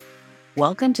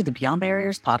Welcome to the Beyond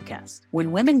Barriers podcast.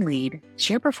 When women lead,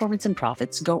 share performance and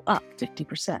profits go up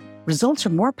 50%. Results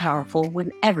are more powerful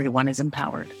when everyone is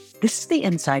empowered. This is the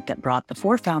insight that brought the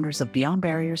four founders of Beyond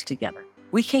Barriers together.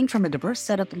 We came from a diverse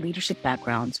set of leadership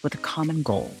backgrounds with a common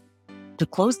goal: to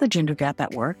close the gender gap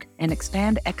at work and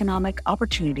expand economic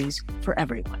opportunities for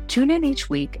everyone. Tune in each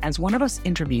week as one of us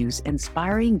interviews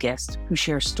inspiring guests who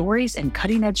share stories and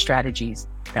cutting-edge strategies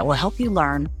that will help you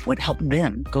learn what helped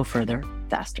them go further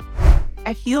faster.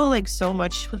 I feel like so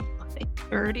much with my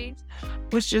 30s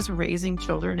was just raising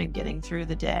children and getting through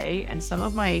the day. And some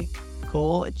of my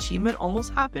goal achievement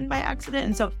almost happened by accident.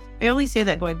 And so I only say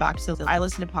that going back to, I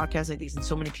listen to podcasts like these, and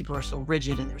so many people are so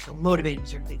rigid and they're so motivated.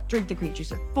 So they drink the green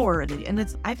juice at 4.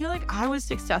 I feel like I was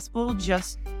successful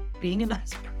just being a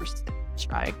nice person,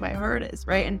 trying my hardest,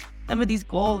 right? And some of these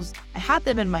goals, I had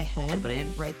them in my head, but I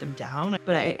didn't write them down.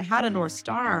 But I had a North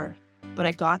Star. But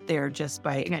I got there just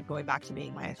by, again, going back to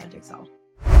being my authentic self.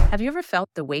 Have you ever felt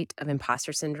the weight of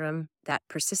imposter syndrome, that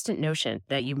persistent notion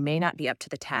that you may not be up to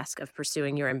the task of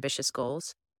pursuing your ambitious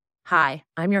goals? Hi,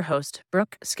 I'm your host,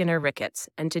 Brooke Skinner-Ricketts,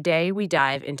 and today we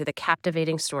dive into the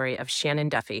captivating story of Shannon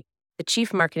Duffy, the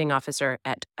Chief Marketing Officer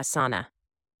at Asana.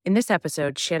 In this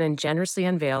episode, Shannon generously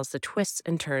unveils the twists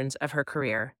and turns of her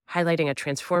career, highlighting a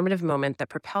transformative moment that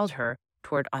propelled her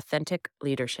toward authentic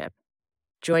leadership.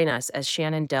 Join us as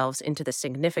Shannon delves into the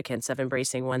significance of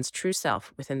embracing one's true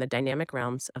self within the dynamic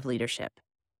realms of leadership.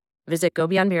 Visit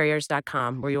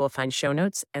gobeyondbarriers.com, where you will find show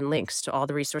notes and links to all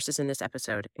the resources in this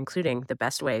episode, including the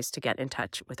best ways to get in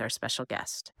touch with our special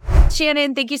guest.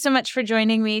 Shannon, thank you so much for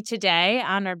joining me today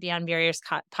on our Beyond Barriers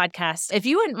podcast. If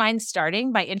you wouldn't mind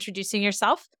starting by introducing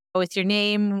yourself with your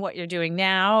name, what you're doing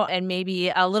now, and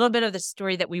maybe a little bit of the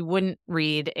story that we wouldn't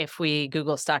read if we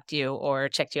Google stalked you or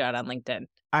checked you out on LinkedIn.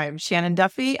 I'm Shannon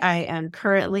Duffy. I am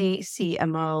currently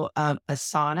CMO of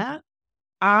Asana.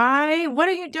 What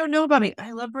do you don't know about me?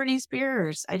 I love Britney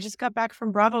Spears. I just got back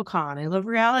from BravoCon. I love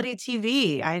reality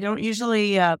TV. I don't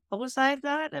usually publicize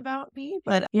that about me,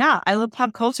 but yeah, I love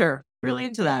pop culture. Really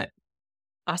into that.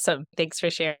 Awesome. Thanks for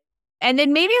sharing. And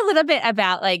then maybe a little bit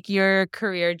about like your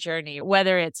career journey,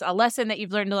 whether it's a lesson that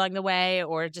you've learned along the way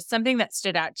or just something that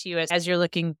stood out to you as you're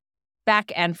looking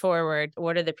back and forward.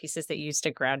 What are the pieces that you used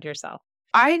to ground yourself?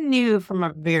 I knew from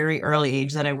a very early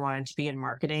age that I wanted to be in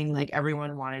marketing. Like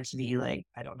everyone wanted to be like,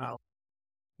 I don't know,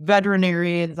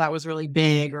 veterinarians, that was really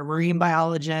big, or marine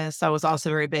biologists, that was also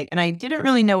very big. And I didn't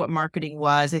really know what marketing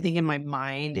was. I think in my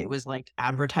mind, it was like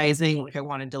advertising. Like I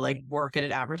wanted to like work at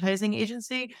an advertising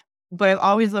agency, but I've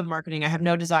always loved marketing. I have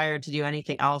no desire to do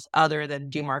anything else other than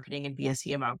do marketing and be a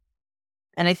CMO.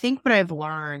 And I think what I've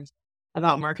learned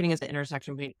about marketing is the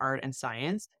intersection between art and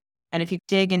science. And if you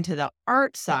dig into the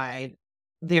art side,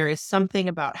 there is something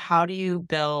about how do you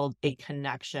build a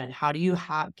connection? How do you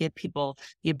give people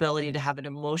the ability to have an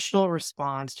emotional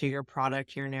response to your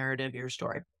product, your narrative, your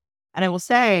story? And I will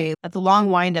say that the long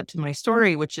wind up to my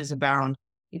story, which is about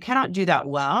you cannot do that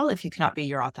well if you cannot be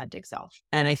your authentic self.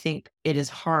 And I think it is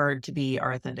hard to be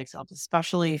our authentic self,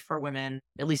 especially for women,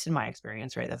 at least in my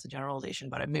experience, right? That's a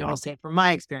generalization, but I may also say from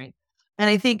my experience. And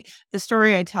I think the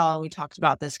story I tell, we talked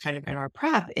about this kind of in our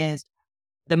prep, is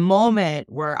the moment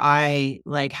where I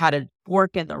like had a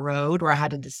fork in the road where I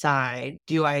had to decide,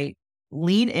 do I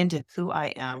lean into who I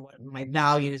am, what my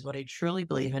values, what I truly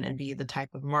believe in, and be the type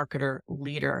of marketer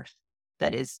leader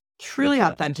that is truly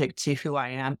authentic to who I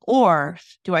am? Or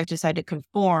do I decide to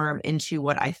conform into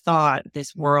what I thought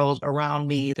this world around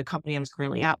me, the company I'm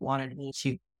currently at, wanted me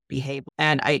to behave?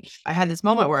 And I had this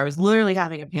moment where I was literally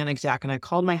having a panic attack, and I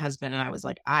called my husband and I was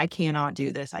like, I cannot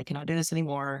do this. I cannot do this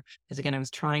anymore. Because again, I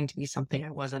was trying to be something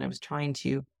I wasn't. I was trying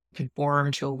to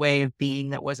conform to a way of being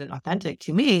that wasn't authentic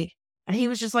to me. And he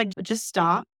was just like, just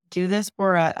stop, do this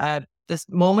for this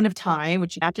moment of time,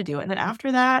 which you have to do it. And then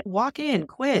after that, walk in,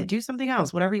 quit, do something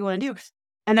else, whatever you want to do.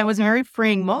 And that was a very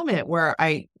freeing moment where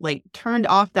I like turned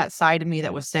off that side of me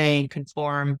that was saying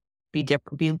conform, be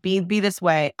different, be this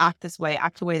way, act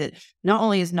a way that not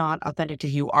only is not authentic to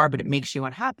who you are, but it makes you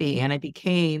unhappy. And I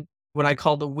became what I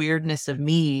call the weirdness of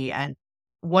me. And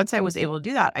once I was able to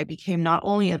do that, I became not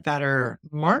only a better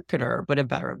marketer, but a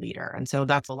better leader. And so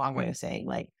that's a long way of saying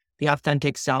like the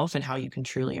authentic self and how you can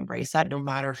truly embrace that, no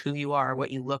matter who you are,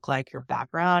 what you look like, your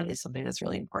background, is something that's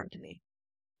really important to me.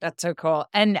 That's so cool.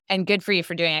 And good for you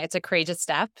for doing it. It's a courageous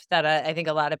step that I think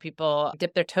a lot of people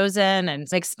dip their toes in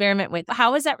and experiment with.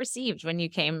 How was that received when you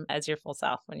came as your full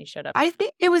self, when you showed up? I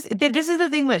think this is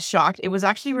the thing that shocked. It was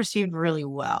actually received really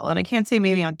well. And I can't say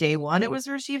maybe on day one it was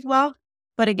received well,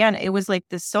 But again, it was like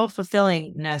this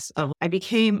self-fulfillingness of I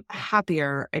became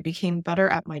happier, I became better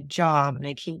at my job,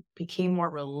 and became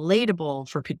more relatable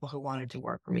for people who wanted to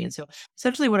work for me. And so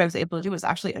essentially what I was able to do was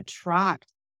actually attract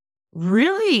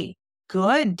really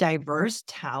good, diverse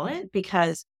talent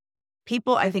because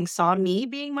people, I think, saw me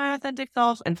being my authentic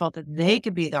self and felt that they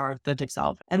could be their authentic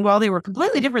self. And while they were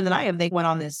completely different than I am, they went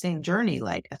on this same journey,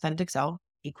 like authentic self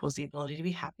equals the ability to be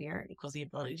happier, equals the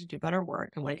ability to do better work.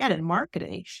 And when again, in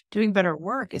marketing, doing better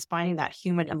work is finding that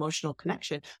human emotional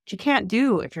connection, which you can't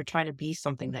do if you're trying to be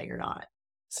something that you're not.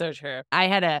 So true. I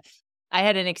had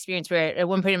an experience where at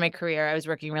one point in my career, I was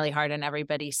working really hard and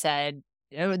everybody said,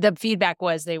 the feedback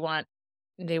was they want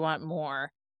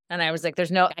more. And I was like,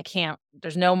 there's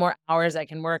no more hours I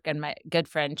can work. And my good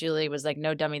friend Julie was like,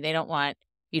 no, dummy, they don't want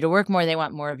you to work more. They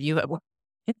want more of you at work.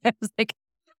 I was like,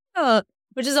 oh,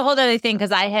 which is a whole other thing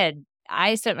because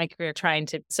I spent my career trying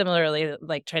to similarly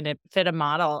like trying to fit a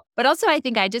model. But also I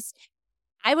think I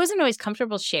wasn't always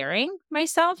comfortable sharing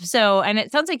myself. So, and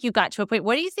it sounds like you got to a point.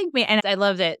 What do you think? And I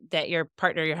love that your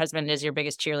partner, your husband, is your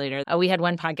biggest cheerleader. We had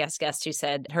one podcast guest who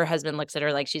said her husband looks at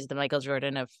her like she's the Michael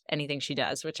Jordan of anything she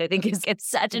does, which I think it's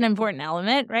such an important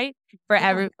element, right?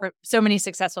 For so many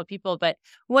successful people. But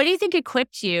what do you think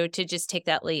equipped you to just take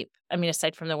that leap? I mean,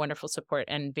 aside from the wonderful support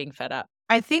and being fed up.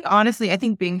 I think honestly,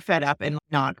 being fed up and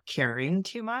not caring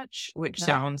too much, which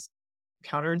sounds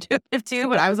counterintuitive too,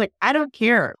 but I was like, I don't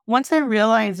care. Once I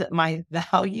realized that my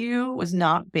value was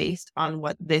not based on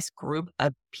what this group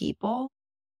of people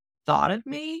thought of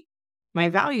me, my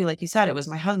value, like you said, it was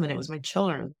my husband, it was my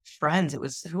children, friends, it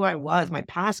was who I was, my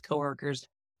past coworkers.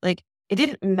 Like it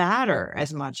didn't matter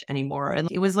as much anymore. And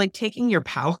it was like taking your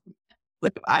power.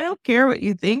 Like, I don't care what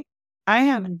you think. I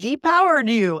have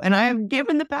depowered you and I have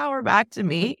given the power back to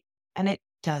me and it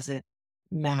doesn't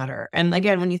matter. And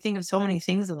again, when you think of so many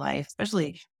things in life,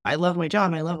 especially I love my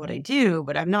job, I love what I do,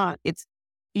 but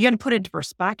you got to put it into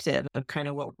perspective of kind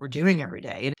of what we're doing every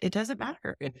day. It doesn't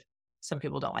matter if some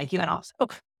people don't like you. And also,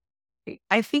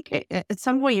 I think at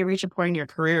some point you reach a point in your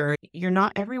career,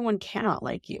 everyone cannot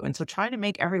like you. And so trying to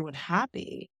make everyone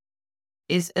happy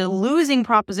is a losing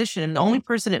proposition. And the only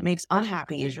person it makes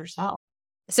unhappy is yourself.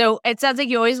 So it sounds like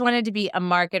you always wanted to be a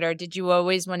marketer. Did you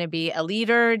always want to be a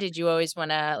leader? Did you always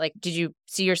want to did you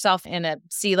see yourself in a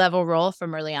C-level role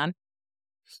from early on?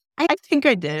 I think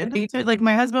I did. Like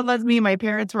my husband loves me. My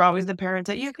parents were always the parents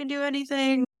that you can do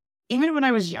anything. Even when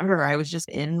I was younger, I was just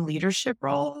in leadership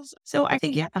roles. So I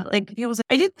think, like people say,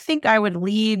 I didn't think I would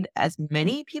lead as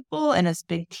many people and as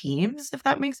big teams, if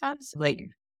that makes sense. Like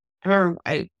I remember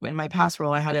in my past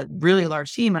role, I had a really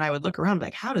large team and I would look around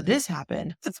like, how did this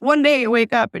happen? It's one day you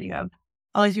wake up and you have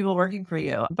all these people working for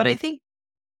you. But I think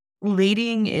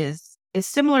leading is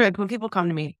similar. Like when people come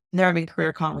to me, they're having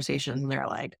career conversations and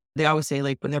they always say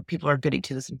like when people are getting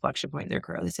to this inflection point in their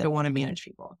career, they say, I want to manage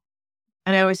people.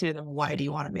 And I always say to them, why do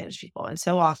you want to manage people? And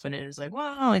so often it is like,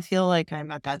 well, I feel like I'm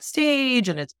at that stage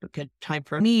and it's a good time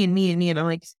for me and me and me. And I'm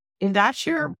like, if that's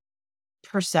your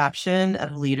perception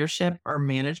of leadership or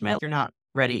management, you're not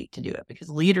ready to do it because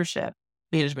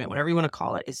management, whatever you want to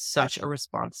call it, is such a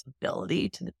responsibility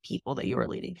to the people that you are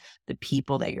leading, the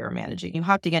people that you're managing. You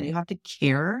have to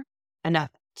care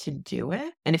enough to do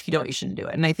it. And if you don't, you shouldn't do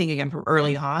it. And I think again, from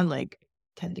early on, like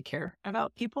tend to care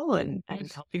about people and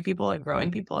helping people and growing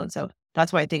people. And so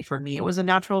that's why I think for me, it was a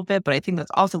natural fit. But I think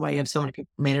that's also why you have so many people,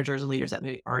 managers and leaders that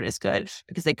maybe aren't as good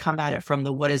because they come at it from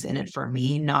the what is in it for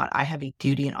me, not I have a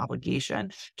duty and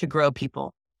obligation to grow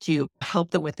people, to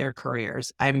help them with their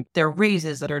careers. Their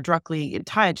raises that are directly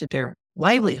tied to their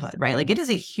livelihood, right? Like it is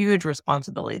a huge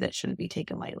responsibility that shouldn't be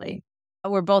taken lightly.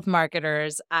 We're both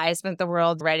marketers. I spent the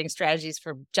world writing strategies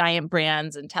for giant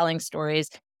brands and telling stories.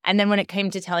 And then when it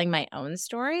came to telling my own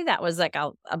story, that was like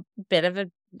a bit of a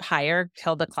higher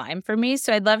hill to climb for me.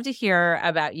 So I'd love to hear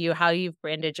about you, how you've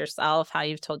branded yourself, how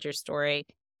you've told your story,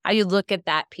 how you look at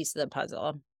that piece of the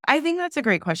puzzle. I think that's a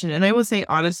great question. And I will say,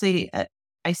 honestly,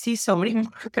 I see so many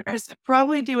marketers that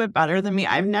probably do it better than me.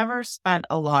 I've never spent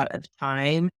a lot of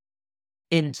time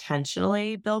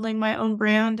intentionally building my own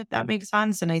brand, if that makes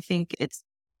sense. And I think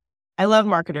I love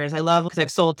marketers. Because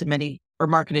I've sold to many or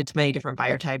marketed to many different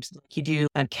buyer types. You do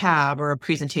a cab or a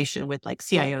presentation with like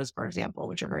CIOs, for example,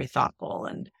 which are very thoughtful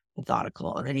and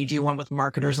methodical. And then you do one with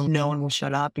marketers and no one will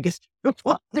shut up because you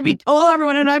want to be told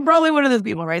everyone. And I'm probably one of those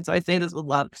people, right? So I say this with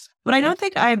love. But I don't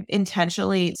think I've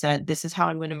intentionally said, this is how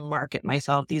I'm going to market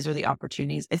myself. These are the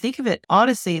opportunities. I think of it,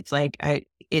 honestly, it's like,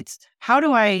 it's how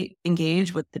do I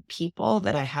engage with the people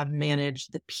that I have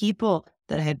managed, the people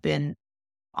that I had been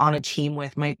on a team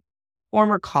with, my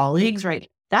former colleagues, right?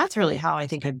 That's really how I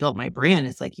think I built my brand.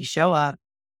 It's like you show up,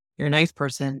 you're a nice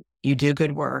person, you do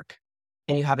good work,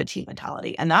 and you have a team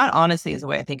mentality. And that honestly is the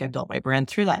way I think I built my brand,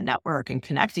 through that network and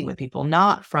connecting with people,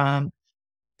 not from,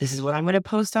 this is what I'm going to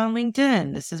post on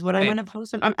LinkedIn. This is what I'm going to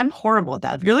post on. I'm horrible at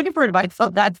that. If you're looking for advice,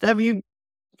 that's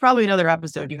probably another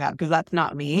episode you have, because that's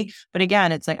not me. But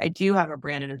again, it's like, I do have a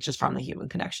brand, and it's just from the human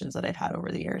connections that I've had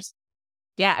over the years.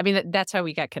 Yeah. I mean, that's how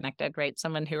we got connected, right?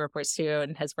 Someone who reports to you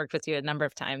and has worked with you a number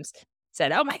of times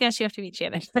said, oh my gosh, you have to meet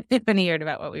Shannon, when he heard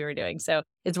about what we were doing. So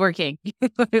it's working.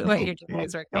 What you're doing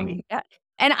is working. Yeah.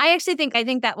 And I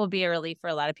think that will be a relief for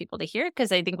a lot of people to hear,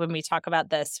 because I think when we talk about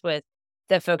this with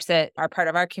the folks that are part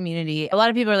of our community, a lot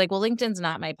of people are like, well, LinkedIn's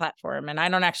not my platform and I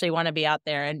don't actually want to be out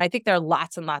there. And I think there are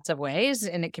lots and lots of ways,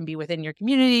 and it can be within your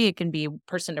community. It can be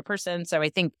person to person. So I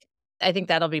think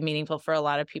that'll be meaningful for a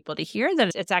lot of people to hear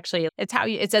that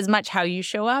it's as much how you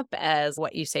show up as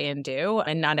what you say and do.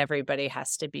 And not everybody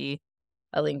has to be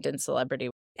a LinkedIn celebrity.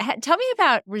 Tell me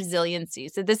about resiliency.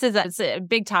 So it's a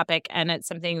big topic, and it's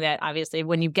something that obviously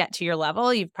when you get to your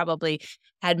level, you've probably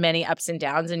had many ups and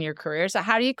downs in your career. So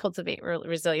how do you cultivate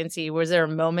resiliency? Was there a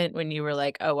moment when you were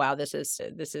like, oh, wow, this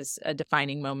is a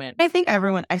defining moment? I think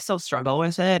I still struggle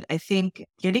with it. I think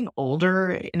getting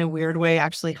older in a weird way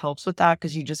actually helps with that,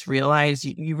 because you just realize,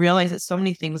 you realize that so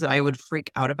many things that I would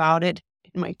freak out about it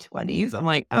in my 20s, I'm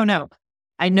like, oh no,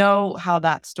 I know how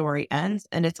that story ends,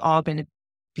 and it's all going to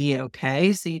be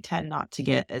okay. So you tend not to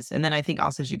get and then I think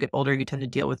also as you get older, you tend to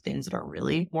deal with things that are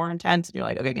really more intense. And you're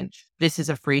like, okay, again, this is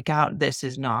a freak out. This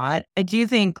is not. I do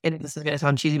think, and this is going to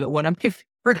sound cheesy, but one of my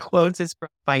favorite quotes is from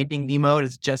Finding Nemo,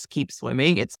 is just keep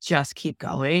swimming. It's just keep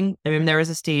going. I mean, there was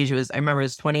a stage, I remember it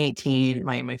was 2018.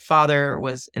 My father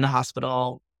was in the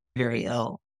hospital, very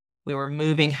ill. We were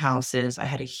moving houses. I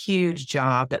had a huge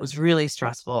job that was really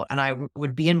stressful. And I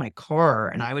would be in my car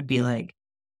and I would be like,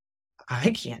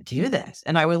 I can't do this.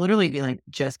 And I would literally be like,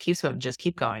 just keep swimming, just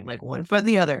keep going, like one foot in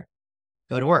the other,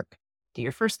 go to work, do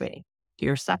your first meeting, do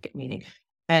your second meeting.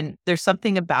 And there's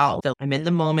something about that I'm in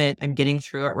the moment, I'm getting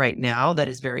through it right now, that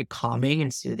is very calming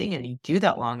and soothing. And you do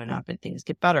that long enough and things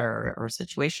get better, or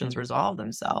situations resolve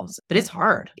themselves. But it's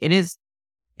hard.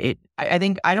 I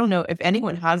think, I don't know if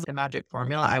anyone has a magic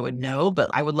formula, I would know, but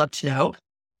I would love to know.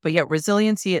 But yeah,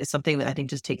 resiliency is something that I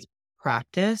think just takes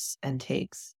practice and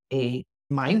takes a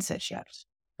mindset shift,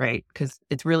 right? Because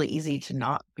it's really easy to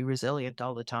not be resilient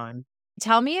all the time.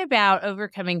 Tell me about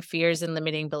overcoming fears and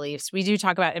limiting beliefs. We do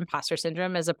talk about imposter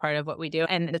syndrome as a part of what we do.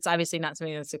 And it's obviously not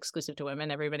something that's exclusive to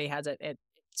women. Everybody has it at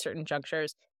certain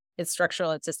junctures. It's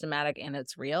structural, it's systematic, and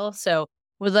it's real. So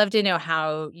would love to know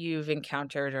how you've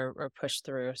encountered or pushed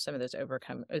through some of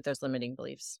those limiting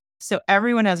beliefs. So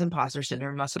everyone has imposter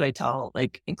syndrome. That's what I tell,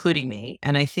 like, including me.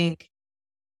 And I think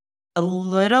a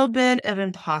little bit of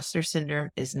imposter syndrome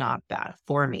is not bad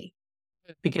for me,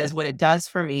 because what it does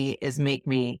for me is make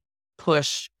me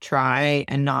push, try,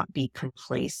 and not be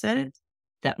complacent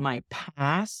that my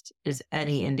past is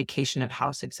any indication of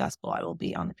how successful I will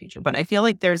be on the future. But I feel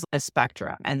like there's a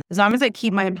spectrum. And as long as I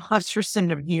keep my imposter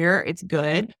syndrome here, it's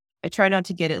good. I try not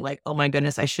to get it like, oh my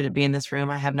goodness, I shouldn't be in this room.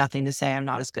 I have nothing to say. I'm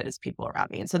not as good as people around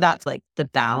me. And so that's like the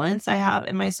balance I have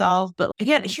in myself. But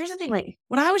again, here's the thing, like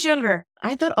when I was younger,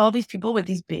 I thought all these people with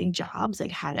these big jobs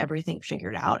like had everything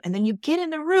figured out. And then you get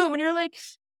in the room and you're like,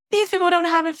 these people don't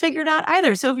have it figured out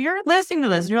either. So if you're listening to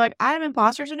this and you're like, I have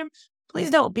imposter syndrome,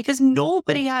 please don't, because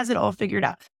nobody has it all figured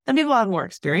out. Some people have more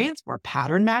experience, more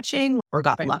pattern matching, or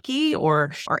got lucky,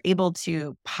 or are able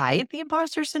to hide the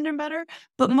imposter syndrome better.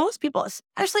 But most people,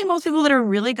 especially most people that are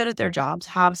really good at their jobs,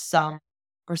 have some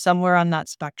or somewhere on that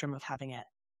spectrum of having it.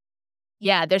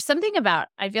 Yeah, there's something about,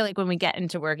 I feel like when we get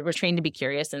into work, we're trained to be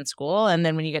curious in school. And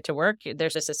then when you get to work,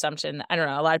 there's this assumption, I don't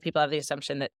know, a lot of people have the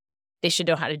assumption that they should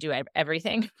know how to do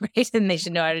everything, right? And they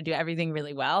should know how to do everything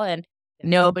really well. And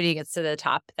nobody gets to the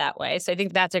top that way. So I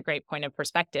think that's a great point of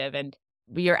perspective. And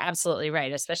you're absolutely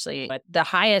right, especially at the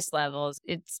highest levels.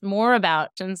 It's more about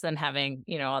than having,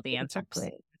 all the answers.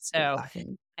 Exactly. So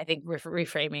I think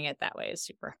reframing it that way is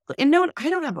super. And no, I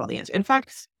don't have all the answers. In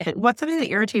fact, what's something that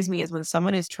irritates me is when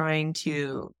someone is trying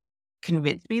to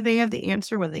convince me they have the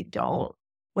answer when they don't.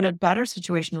 When a better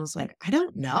situation was like, I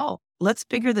don't know, let's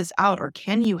figure this out, or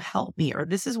can you help me? Or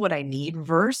this is what I need,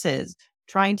 versus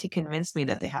trying to convince me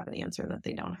that they have an answer that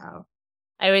they don't have.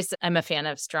 I'm a fan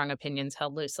of strong opinions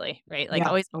held loosely, right? Like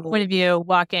always point of view,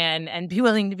 walk in and be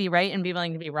willing to be right and be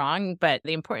willing to be wrong. But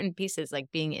the important piece is like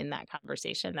being in that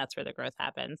conversation. That's where the growth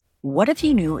happens. What if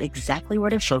you knew exactly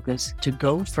where to focus to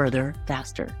go further,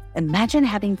 faster? Imagine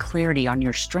having clarity on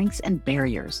your strengths and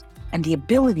barriers. and the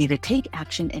ability to take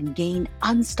action and gain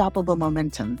unstoppable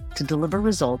momentum to deliver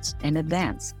results in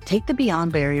advance. Take the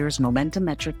Beyond Barriers Momentum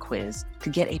Metric quiz to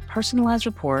get a personalized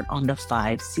report on the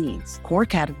 5 C's, core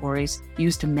categories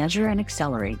used to measure and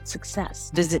accelerate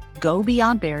success. Visit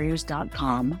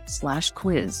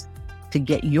gobeyondbarriers.com/quiz to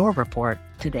get your report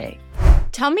today.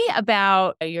 Tell me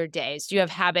about your days. Do you have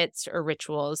habits or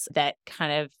rituals that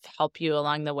kind of help you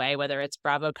along the way, whether it's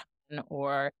BravoCon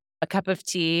or a cup of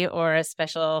tea or a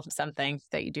special something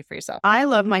that you do for yourself? I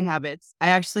love my habits.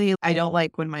 I don't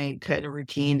like when my kind of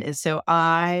routine is. So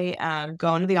I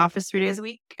go into the office 3 days a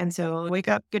week. And so I wake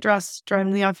up, get dressed, drive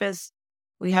to the office.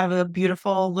 We have a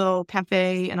beautiful little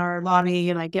cafe in our lobby,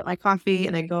 and I get my coffee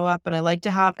and I go up, and I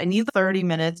need 30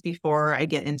 minutes before I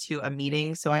get into a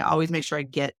meeting. So I always make sure I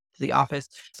get to the office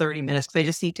 30 minutes because I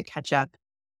just need to catch up,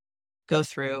 go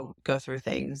through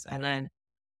things. And then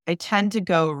I tend to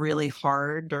go really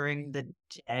hard during the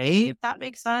day, if that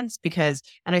makes sense,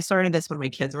 and I started this when my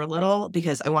kids were little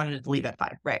because I wanted to leave at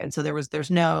 5, right? And so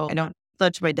I don't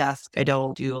touch my desk. I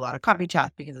don't do a lot of coffee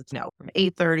chat because it's from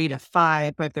 8:30 to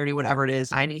 5:30, whatever it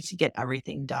is. I need to get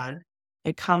everything done.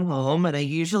 I come home and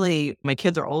my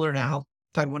kids are older now.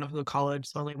 So I had one of them to college,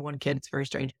 so only one kid. It's very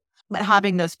strange. But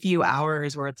having those few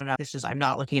hours where it's just, I'm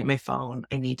not looking at my phone.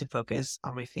 I need to focus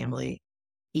on my family,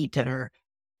 eat dinner.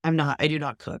 I do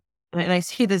not cook. And I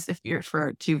say this if you have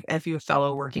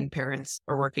fellow working parents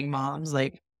or working moms,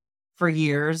 like for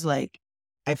years, like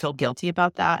I feel guilty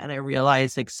about that. And I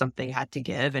realized like something had to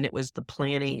give. And it was the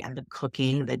planning and the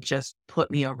cooking that just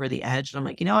put me over the edge. And I'm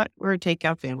like, you know what? We're a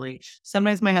takeout family.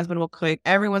 Sometimes my husband will cook.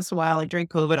 Every once in a while, like during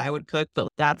COVID, I would cook, but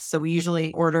so we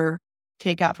usually order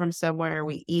takeout from somewhere,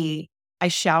 we eat. I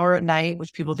shower at night,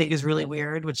 which people think is really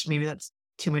weird, which maybe that's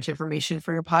too much information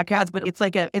for your podcast, but it's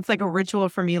like a ritual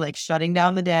for me, like shutting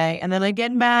down the day. And then I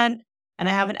get in bed and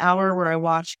I have an hour where I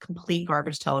watch complete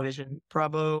garbage television,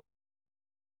 Bravo,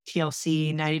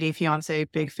 TLC, 90 Day Fiance,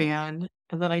 big fan.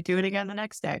 And then I do it again the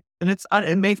next day. And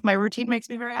my routine makes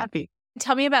me very happy.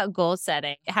 Tell me about goal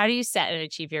setting. How do you set and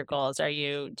achieve your goals? Do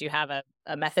you have a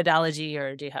methodology,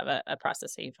 or do you have a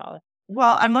process that you follow?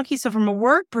 Well, I'm lucky. So from a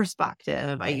work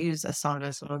perspective, I use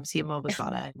Asana. So I'm CMO of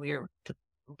Asana.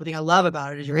 The thing I love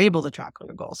about it is you're able to track all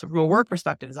your goals. So from a work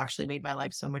perspective, it's actually made my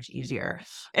life so much easier.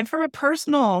 And from a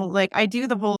personal, like I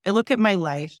look at my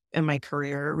life and my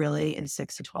career really in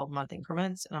 6 to 12 month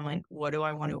increments. And I'm like, what do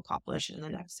I want to accomplish in the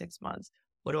next 6 months?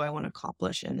 What do I want to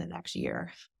accomplish in the next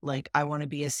year? Like I want to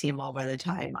be a CMO by the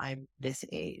time I'm this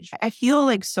age. I feel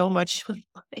like so much with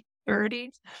my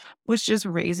 30s was just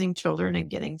raising children and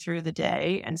getting through the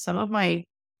day. And some of my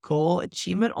goal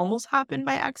achievement almost happened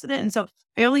by accident. And so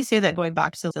I only say that going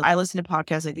back to, I listen to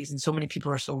podcasts like these, and so many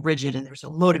people are so rigid and they're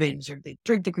so motivated. So they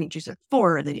drink the green juice at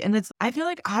 4. I feel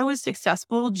like I was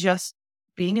successful just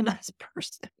being a nice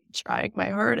person, trying my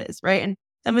hardest, right? And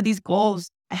some of these goals,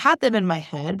 I had them in my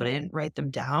head, but I didn't write them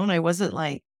down.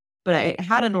 But I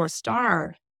had a North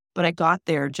Star, but I got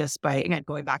there just by, again,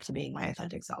 going back to being my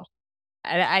authentic self.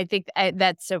 I think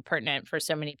that's so pertinent for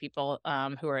so many people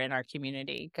who are in our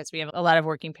community, because we have a lot of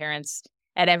working parents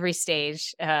at every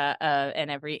stage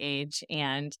and every age.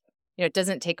 And it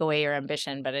doesn't take away your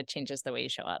ambition, but it changes the way you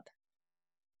show up.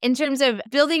 In terms of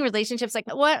building relationships, like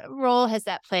what role has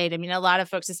that played? I mean, a lot of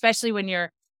folks, especially when you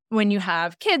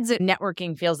have kids,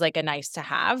 networking feels like a nice to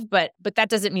have, but that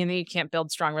doesn't mean that you can't build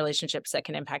strong relationships that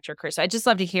can impact your career. So I'd just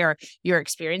love to hear your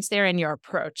experience there and your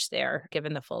approach there,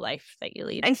 given the full life that you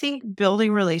lead. I think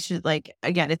building relationships, like,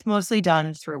 again, it's mostly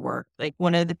done through work. Like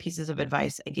one of the pieces of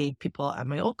advice I gave people at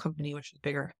my old company, which was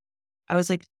bigger, I was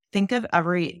like, think of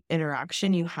every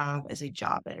interaction you have as a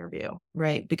job interview,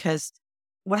 right? Because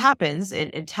what happens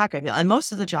in tech, I feel, and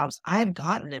most of the jobs I've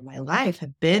gotten in my life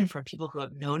have been from people who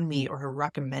have known me or who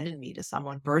recommended me to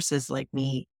someone versus like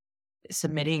me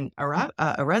submitting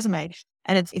a resume.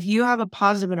 And if you have a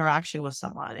positive interaction with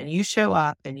someone and you show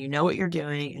up and you know what you're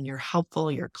doing and you're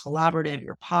helpful, you're collaborative,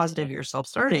 you're positive, you're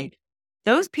self-starting,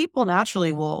 those people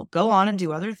naturally will go on and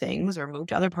do other things or move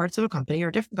to other parts of a company or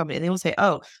a different company. And they will say,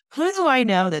 oh, who do I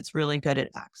know that's really good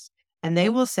at X? And they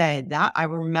will say that I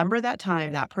remember that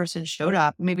time that person showed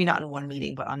up, maybe not in one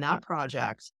meeting, but on that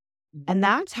project. And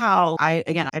that's how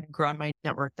I've grown my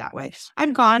network that way.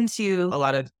 I've gone to a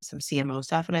lot of some CMO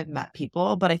stuff and I've met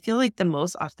people, but I feel like the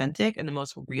most authentic and the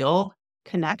most real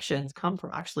connections come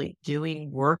from actually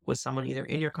doing work with someone either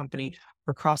in your company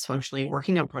or cross-functionally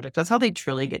working on projects. That's how they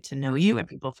truly get to know you and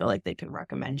people feel like they can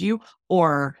recommend you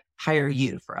or hire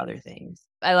you for other things.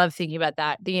 I love thinking about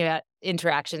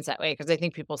interactions that way, because I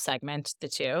think people segment the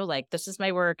two. Like, this is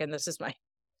my work and this is my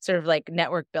sort of like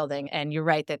network building. And you're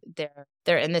right that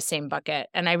they're in the same bucket.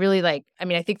 And I really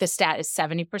I think the stat is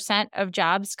 70% of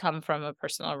jobs come from a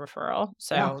personal referral.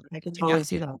 Yeah, So I can totally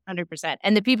see that. 100%.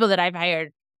 And the people that I've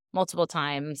hired multiple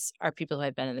times are people who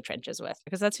I've been in the trenches with,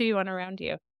 because that's who you want around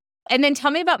you. And then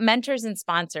tell me about mentors and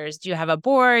sponsors. Do you have a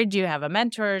board? Do you have a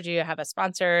mentor? Do you have a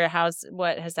sponsor?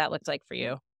 What has that looked like for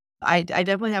you? I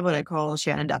definitely have what I call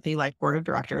Shannon Duffy, like board of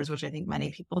directors, which I think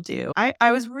many people do.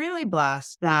 I was really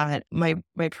blessed that my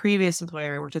previous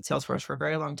employer, I worked at Salesforce for a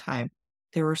very long time.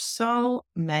 There were so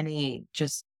many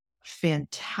just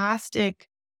fantastic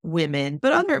women,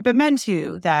 but men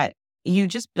too, that you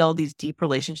just build these deep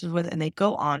relationships with, and they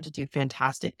go on to do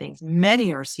fantastic things.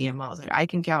 Many are CMOs. Like I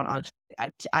can count on,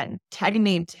 I can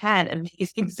name 10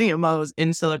 amazing CMOs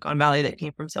in Silicon Valley that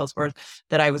came from Salesforce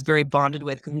that I was very bonded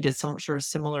with because we did some sort of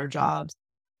similar jobs.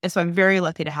 And so I'm very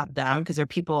lucky to have them because they're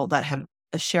people that have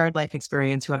a shared life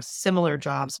experience who have similar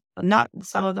jobs. Not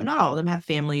some of them, not all of them have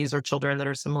families or children that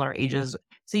are similar ages.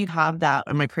 So you have that.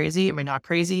 Am I crazy? Am I not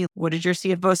crazy? What did your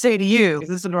CFO say to you? Is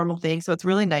this a normal thing? So it's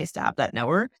really nice to have that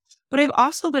network. But I've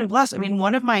also been blessed. I mean,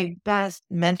 one of my best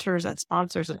mentors and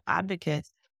sponsors and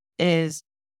advocates is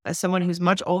someone who's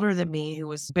much older than me, who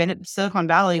was been at Silicon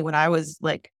Valley when I was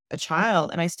like a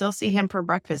child, and I still see him for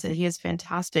breakfast, and he is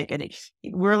fantastic. And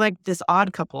we're like this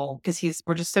odd couple because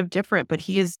we're just so different, but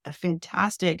he is a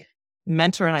fantastic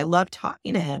mentor, and I love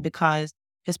talking to him because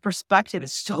his perspective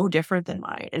is so different than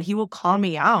mine. And he will call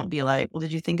me out and be like, well,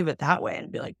 did you think of it that way? And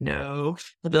I'd be like, no.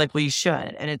 He'll be like, well, you should.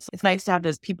 And it's nice to have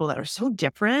those people that are so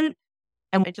different.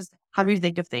 And it just how do you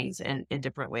think of things in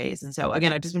different ways? And so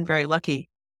again, I've just been very lucky.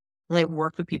 I've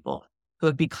worked with people who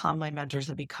have become my mentors,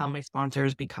 have become my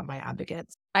sponsors, become my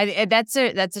advocates. That's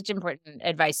such important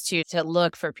advice too, to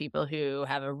look for people who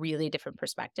have a really different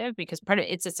perspective, because part of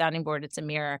it's a sounding board, it's a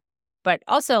mirror, but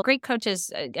also great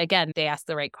coaches, again, they ask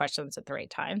the right questions at the right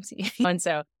times. And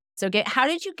how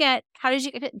did you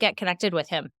get connected with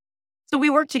him? So we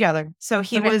worked together. So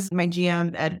he Okay. was my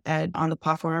GM at on the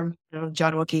platform,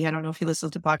 John Wookie. I don't know if he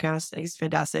listens to podcasts. He's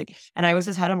fantastic. And I was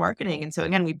his head of marketing. And so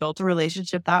again, we built a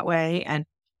relationship that way, and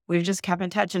we've just kept in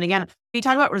touch. And again, we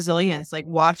talk about resilience, like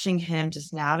watching him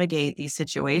just navigate these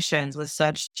situations with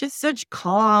such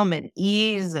calm and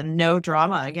ease and no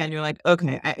drama. Again, you're like,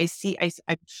 okay, I see,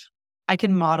 I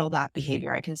can model that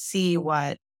behavior. I can see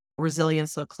what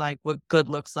resilience looks like, what good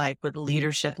looks like, what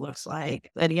leadership looks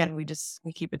like. And again, we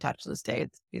keep in touch to this day.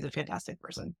 He's a fantastic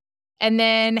person. And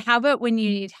then how about when you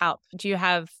need help? Do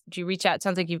you reach out? It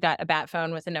sounds like you've got a bat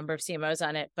phone with a number of CMOs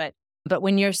on it, but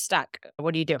when you're stuck,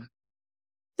 what do you do?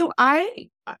 So I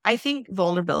think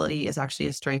vulnerability is actually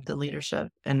a strength in leadership.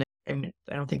 And I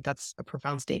don't think that's a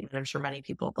profound statement. I'm sure many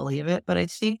people believe it, but I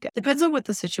think it depends on what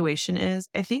the situation is.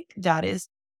 I think that is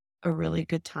a really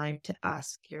good time to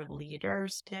ask your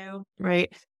leaders to,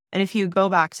 right? And if you go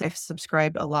back, I've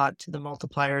subscribed a lot to the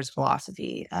multipliers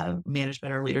philosophy of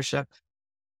management or leadership.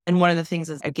 And one of the things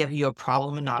is I give you a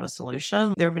problem and not a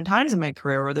solution. There have been times in my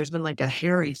career where there's been like a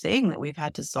hairy thing that we've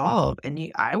had to solve.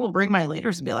 And I will bring my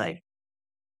leaders and be like,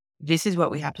 this is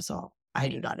what we have to solve. I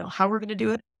do not know how we're going to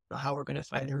do it, or how we're going to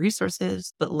find the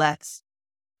resources, but let's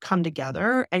come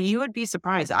together. And you would be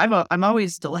surprised. I'm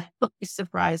always delightfully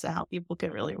surprised at how people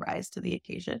can really rise to the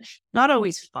occasion. Not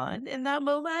always fun in that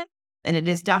moment. And it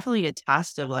is definitely a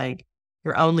test of like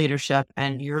your own leadership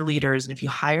and your leaders, and if you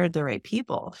hired the right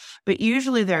people. But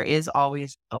usually there is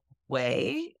always a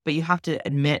way, but you have to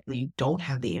admit that you don't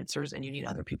have the answers and you need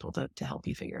other people to help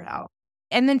you figure it out.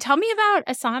 And then tell me about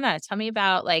Asana. Tell me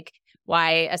about like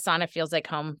why Asana feels like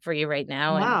home for you right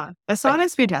now. Yeah, Asana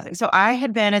is fantastic. So I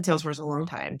had been at Salesforce a long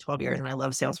time, 12 years, and I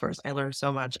love Salesforce. I learned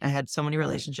so much. I had so many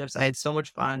relationships. I had so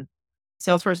much fun.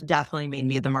 Salesforce definitely made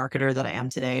me the marketer that I am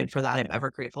today. And for that, I'm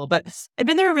ever grateful. But I'd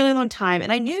been there a really long time,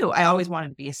 and I knew I always wanted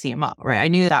to be a CMO, right? I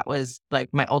knew that was like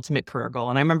my ultimate career goal.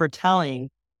 And I remember telling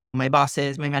my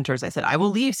bosses, my mentors, I said, I will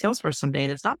leave Salesforce someday.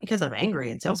 And it's not because I'm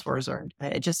angry at Salesforce, or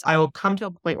I will come to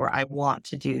a point where I want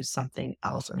to do something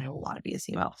else and I will want to be a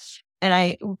CMO. And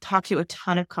I talked to a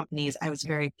ton of companies. I was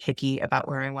very picky about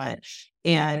where I went.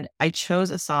 And I chose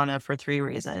Asana for 3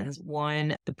 reasons.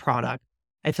 One, the product.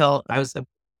 I felt I was a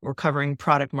recovering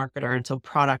product marketer. And so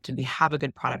product, and we have a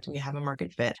good product and we have a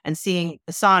market fit. And seeing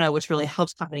Asana, which really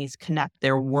helps companies connect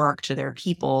their work to their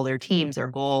people, their teams, their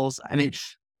goals. I mean,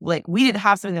 like we didn't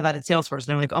have something like that at Salesforce.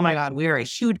 And I'm like, oh my God, we are a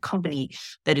huge company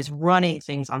that is running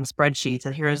things on spreadsheets.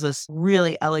 And here's this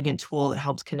really elegant tool that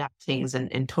helps connect things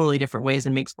in totally different ways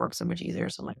and makes work so much easier.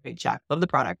 So I'm like, okay, check. Love the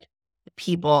product, the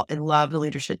people, I love the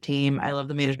leadership team. I love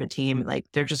the management team. Like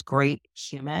they're just great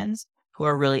humans who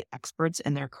are really experts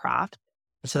in their craft.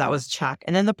 So that was check.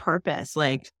 And then the purpose,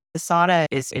 like Asana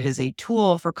is a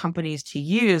tool for companies to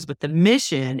use, but the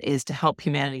mission is to help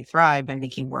humanity thrive by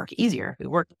making work easier. If we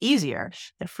work easier,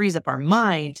 that frees up our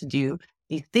mind to do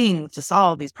these things, to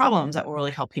solve these problems that will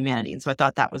really help humanity. And so I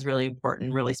thought that was really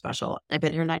important, really special. I've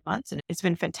been here 9 months and it's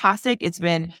been fantastic. There's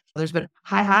been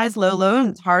high highs, low lows.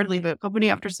 It's hard to leave a company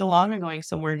after so long and going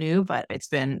somewhere new, but it's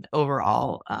been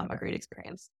overall a great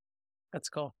experience. That's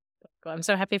cool. I'm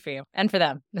so happy for you and for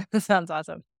them. That sounds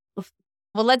awesome.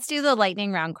 Well, let's do the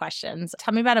lightning round questions.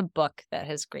 Tell me about a book that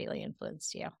has greatly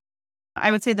influenced you. I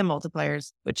would say The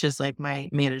Multipliers, which is like my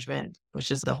management,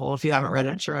 which is the whole, if you haven't read it,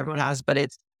 I'm sure everyone has, but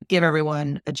it's give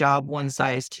everyone a job one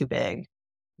size too big,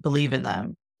 believe in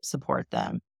them, support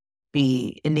them,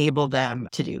 enable them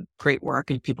to do great work,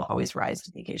 and people always rise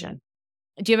to the occasion.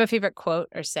 Do you have a favorite quote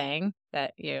or saying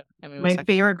that my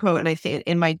favorite quote, and I say it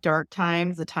in my dark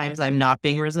times, the times I'm not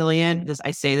being resilient,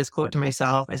 I say this quote to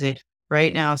myself. I say,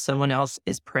 right now, someone else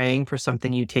is praying for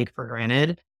something you take for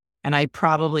granted. And I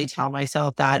probably tell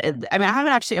myself that.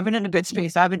 I've been in a good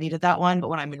space. I haven't needed that one, but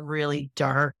when I'm in really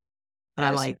dark and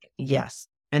I'm like, yes.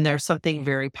 And there's something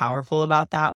very powerful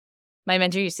about that. My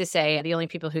mentor used to say, the only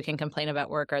people who can complain about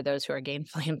work are those who are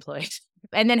gainfully employed.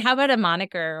 And then how about a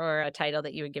moniker or a title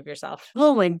that you would give yourself?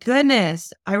 Oh my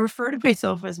goodness. I refer to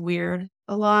myself as weird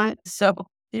a lot. So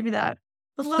maybe that.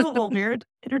 Lovable weird,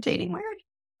 entertaining weird,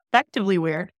 effectively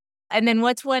weird. And then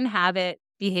what's one habit,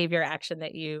 behavior, action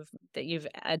that you've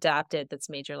adopted that's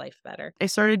made your life better? I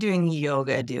started doing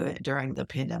yoga during the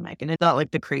pandemic, and it's not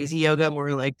like the crazy yoga,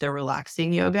 more like the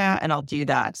relaxing yoga. And I'll do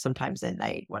that sometimes at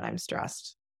night when I'm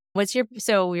stressed. What's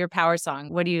your power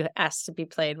song? What do you ask to be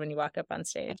played when you walk up on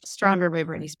stage? Stronger by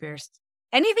Britney Spears.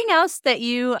 Anything else that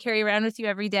you carry around with you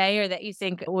every day or that you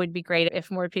think would be great if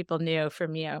more people knew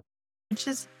from you?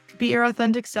 Just be your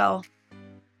authentic self.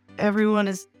 Everyone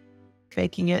is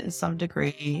faking it in some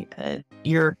degree.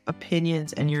 Your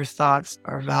opinions and your thoughts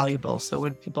are valuable. So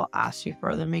when people ask you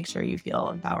for them, make sure you feel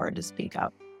empowered to speak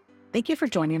up. Thank you for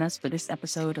joining us for this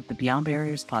episode of the Beyond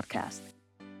Barriers podcast.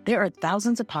 There are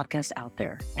thousands of podcasts out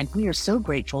there, and we are so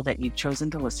grateful that you've chosen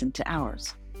to listen to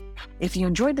ours. If you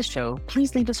enjoyed the show,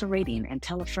 please leave us a rating and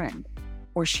tell a friend,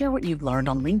 or share what you've learned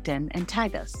on LinkedIn and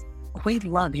tag us. We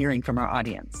love hearing from our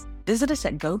audience. Visit us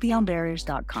at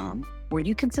gobeyondbarriers.com, where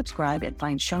you can subscribe and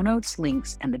find show notes,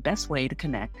 links, and the best way to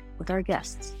connect with our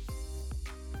guests.